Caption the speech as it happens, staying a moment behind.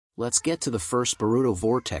let's get to the first Boruto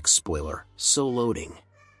Vortex spoiler. So loading.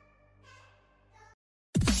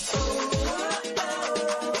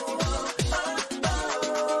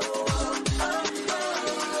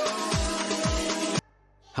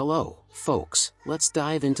 Hello, folks, let's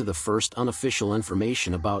dive into the first unofficial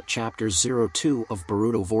information about Chapter 02 of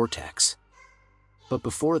Boruto Vortex. But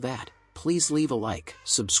before that, please leave a like,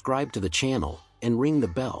 subscribe to the channel, and ring the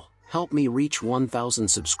bell. Help me reach 1,000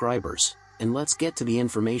 subscribers, and let's get to the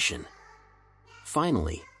information.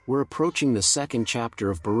 Finally, we're approaching the second chapter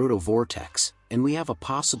of Boruto Vortex, and we have a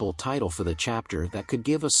possible title for the chapter that could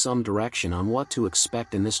give us some direction on what to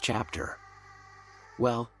expect in this chapter.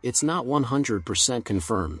 Well, it's not 100%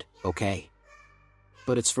 confirmed, okay?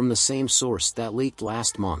 But it's from the same source that leaked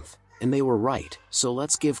last month, and they were right, so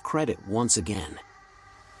let's give credit once again.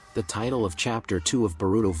 The title of Chapter 2 of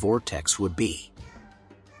Boruto Vortex would be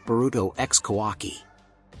Boruto x Kawaki.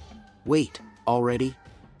 Wait, already?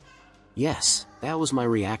 Yes, that was my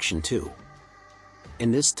reaction too.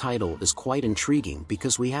 And this title is quite intriguing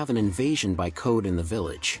because we have an invasion by code in the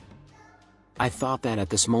village. I thought that at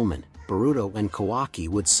this moment, Boruto and Kawaki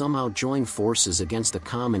would somehow join forces against a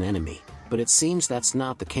common enemy, but it seems that's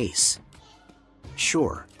not the case.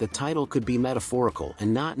 Sure, the title could be metaphorical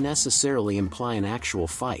and not necessarily imply an actual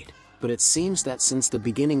fight, but it seems that since the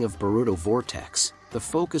beginning of Boruto Vortex, the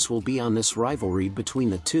focus will be on this rivalry between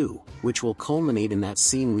the two, which will culminate in that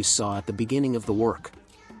scene we saw at the beginning of the work.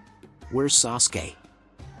 Where's Sasuke?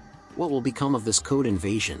 What will become of this code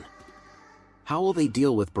invasion? How will they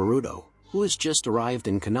deal with Boruto, who has just arrived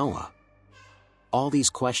in Konoha? All these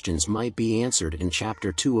questions might be answered in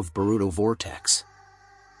Chapter 2 of Boruto Vortex.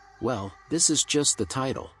 Well, this is just the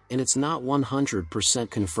title, and it's not 100%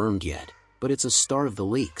 confirmed yet, but it's a start of the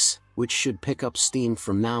leaks, which should pick up steam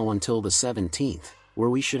from now until the 17th, where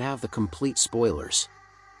we should have the complete spoilers.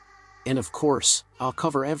 And of course, I'll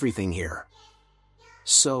cover everything here.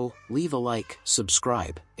 So, leave a like,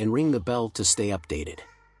 subscribe, and ring the bell to stay updated.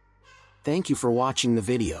 Thank you for watching the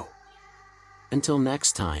video. Until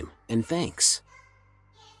next time, and thanks.